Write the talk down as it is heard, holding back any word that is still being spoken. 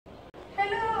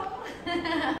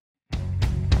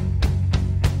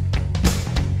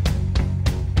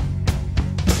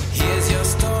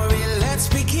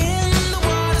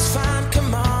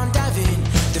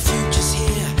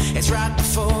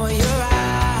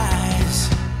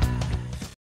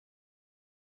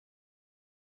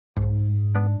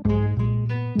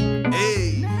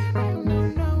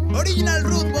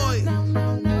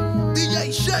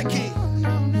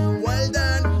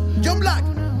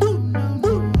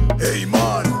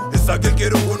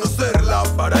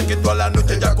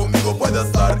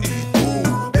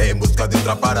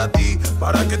otra para ti,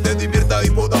 para que te divierta y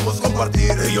podamos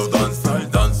compartir. Hey yo danzal,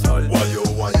 danzal, guayo,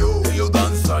 guayo. Hey yo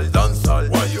danzal, danzal,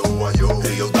 guayo, guayo.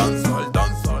 Hey yo danzal,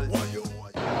 danzal, guayo,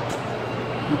 guayo.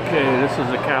 Okay, this is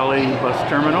the Cali bus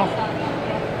terminal.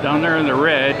 Down there in the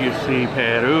red you see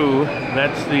Peru.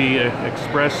 That's the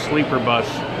express sleeper bus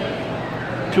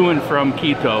to and from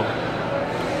Quito.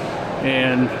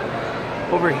 And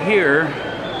over here,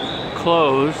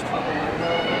 closed,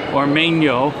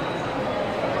 Ormeño,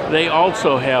 they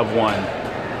also have one,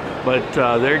 but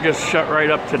they're just shut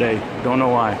right up today. Don't know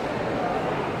why.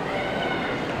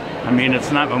 I mean,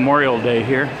 it's not Memorial Day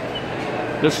here.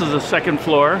 This is the second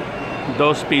floor,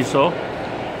 dos piso.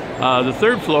 The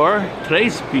third floor,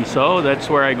 tres piso, that's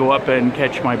where I go up and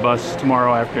catch my bus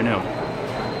tomorrow afternoon.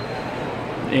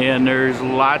 And there's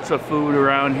lots of food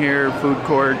around here, food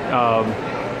court,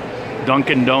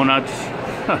 Dunkin' Donuts.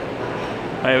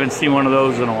 I haven't seen one of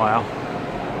those in a while.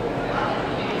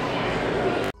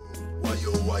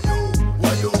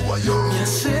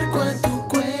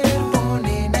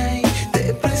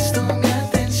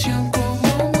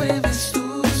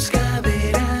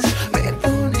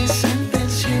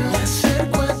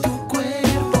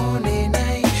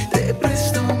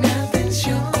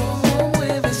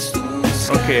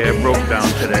 Okay, I broke down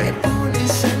today.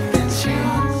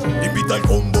 Invita al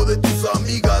combo de tus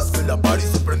amigas. La party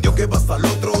sorprendió que vas al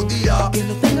otro día. Que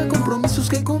no tenga compromisos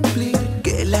que cumplir.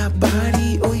 Que la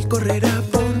party hoy correrá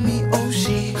por mí. Oh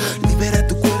sí, libera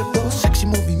tu cuerpo, sexy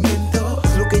movimiento.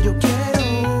 Es lo que yo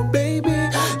quiero, baby.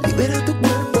 Libera tu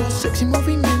cuerpo, sexy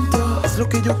movimiento. Es lo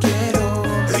que yo quiero.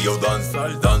 Hey yo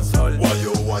danzal, danzal,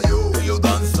 guayo, guayo. Hey yo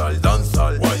danzal,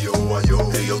 danzal, guayo,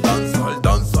 guayo. Hey yo danzal,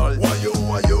 danzal, guayo,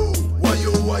 guayo.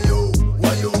 Guayo, guayo,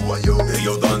 guayo, guayo. Hey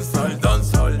yo danzal,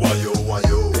 danzal, guayo,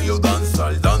 guayo. Hey yo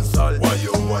danzal, danzal,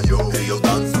 guayo, guayo. Hey yo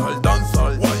danzal,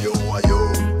 danzal, guayo, guayo.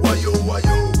 Guayo,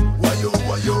 guayo, guayo,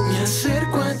 guayo. Me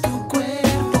acerco a tu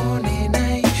cuerpo,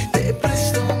 nena, y te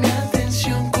presto mi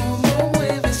atención. Cómo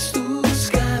mueves tus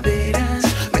caderas,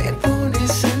 me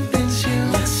pones en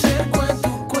tensión. Me acerco a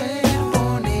tu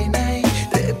cuerpo, nena, y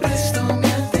te presto mi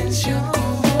atención.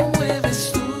 Cómo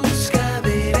mueves tus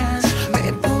caderas,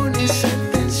 me pones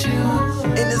en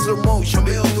tensión. En slow motion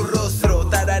veo tu rostro,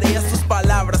 tarareas tus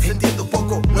palabras, entiendo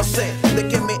poco, no sé de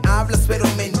qué me hablas, pero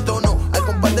me entono al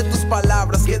compás de tus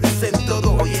palabras que dicen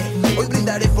todo. Oye, hoy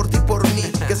brindaré por ti, por mí,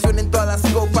 que suenen todas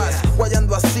las copas,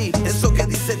 guayando así, eso que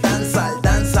dice danzal,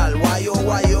 danzal, guayo,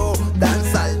 guayo,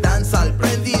 danzal, danzal,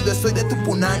 prendido estoy de tu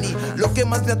punani, lo que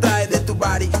más me atrae de tu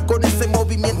body, con ese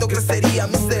movimiento crecería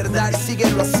Mr. Daddy,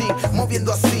 síguelo así,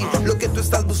 moviendo así, lo que tú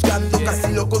estás buscando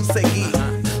casi lo conseguí.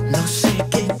 No sé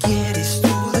qué quieres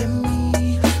tú de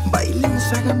mí,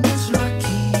 bailemos, hagámoslo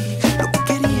aquí, lo que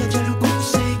quería ya lo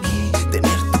conseguí,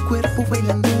 tener tu cuerpo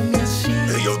bailándome así.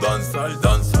 Hey yo danzal,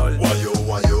 danzal, guayo,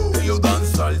 guayo. Hey yo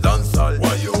danzal, danzal,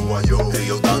 guayo, guayo. Hey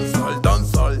yo danzal,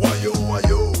 danzal, guayo,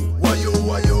 guayo. Guayo,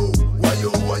 guayo,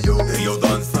 guayo, guayo. Hey yo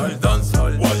danzal,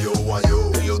 danzal, guayo,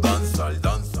 guayo. Hey yo danzal,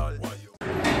 danzal, guayo.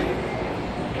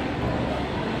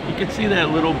 You can see that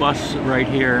little bus right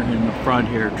here in the front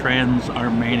here,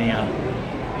 Trans-Armenia,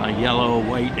 yellow,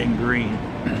 white, and green.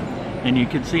 And you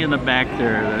can see in the back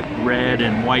there that red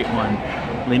and white one,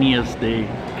 Líneas del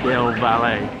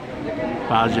Valle.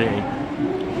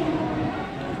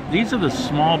 These are the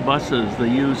small buses they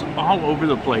use all over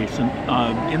the place, and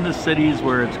in the cities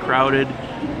where it's crowded,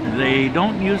 they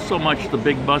don't use so much the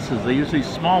big buses. They use these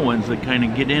small ones that kind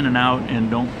of get in and out and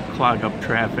don't clog up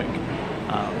traffic.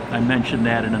 I mentioned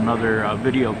that in another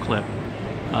video clip.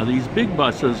 These big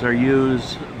buses are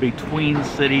used between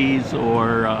cities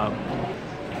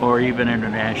or even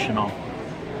international.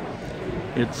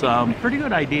 It's a pretty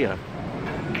good idea.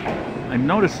 I've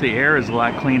noticed the air is a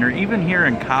lot cleaner, even here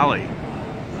in Cali,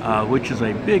 which is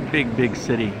a big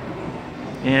city.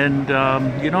 And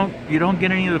you don't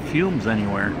get any of the fumes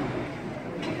anywhere.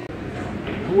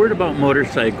 A word about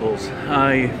motorcycles.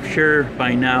 I'm sure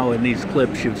by now in these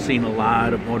clips you've seen a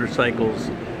lot of motorcycles,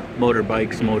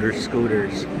 motorbikes, motor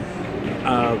scooters.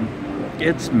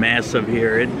 It's massive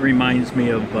here. It reminds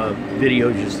me of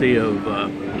videos you see of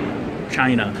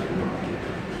China.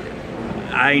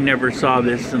 I never saw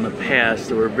this in the past.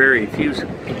 There were very few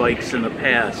bikes in the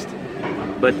past,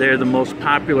 but they're the most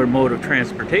popular mode of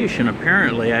transportation.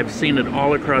 Apparently, I've seen it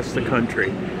all across the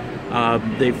country.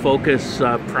 They focus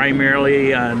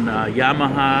primarily on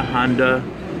Yamaha, Honda.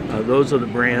 Those are the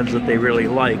brands that they really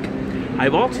like.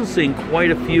 I've also seen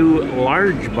quite a few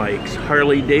large bikes,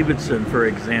 Harley Davidson for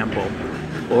example,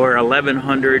 or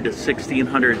 1100 to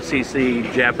 1600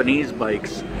 cc Japanese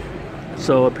bikes.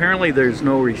 So apparently there's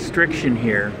no restriction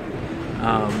here.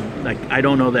 I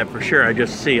don't know that for sure, I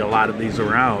just see a lot of these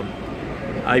around.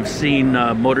 I've seen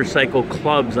motorcycle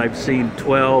clubs. I've seen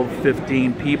 12,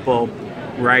 15 people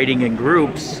riding in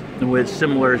groups with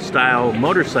similar style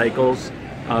motorcycles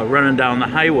running down the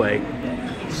highway.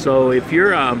 So if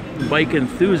you're a bike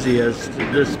enthusiast,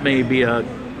 this may be a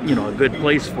good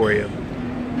place for you.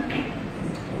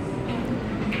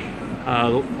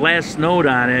 Last note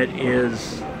on it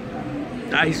is,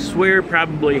 I swear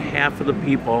probably half of the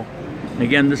people, and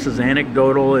again this is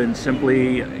anecdotal and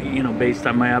simply based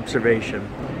on my observation,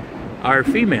 are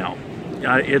female.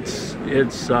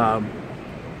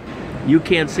 You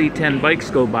can't see 10 bikes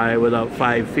go by without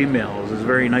 5 females. It's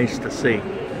very nice to see.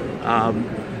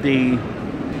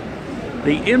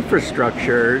 The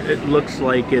infrastructure, it looks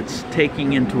like it's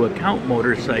taking into account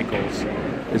motorcycles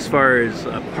as far as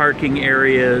parking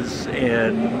areas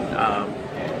and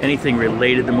anything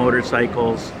related to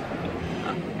motorcycles.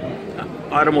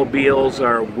 Automobiles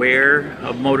are aware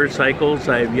of motorcycles.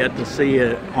 I've yet to see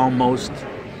an almost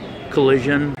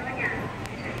collision.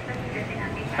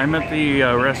 I'm at the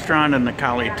restaurant in the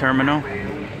Cali terminal.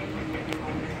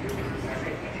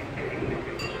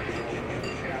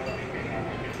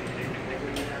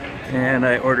 And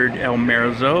I ordered El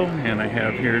Merzo, and I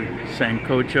have here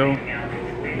Sancocho,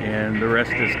 and the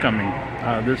rest is coming.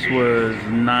 This was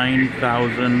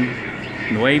 9,000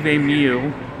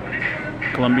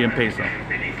 Colombian peso.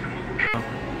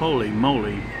 Holy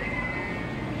moly.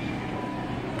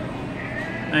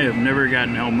 I have never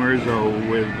gotten El Merzo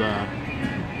with a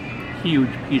huge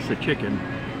piece of chicken.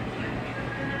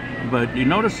 But you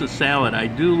notice the salad. I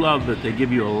do love that they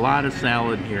give you a lot of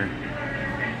salad here.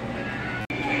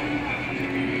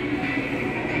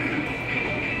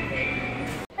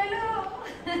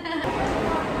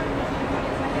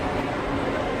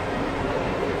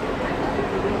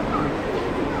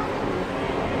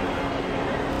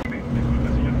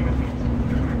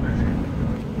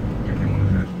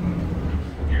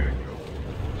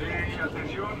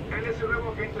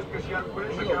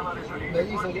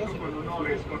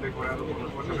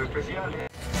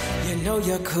 You know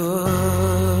you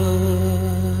could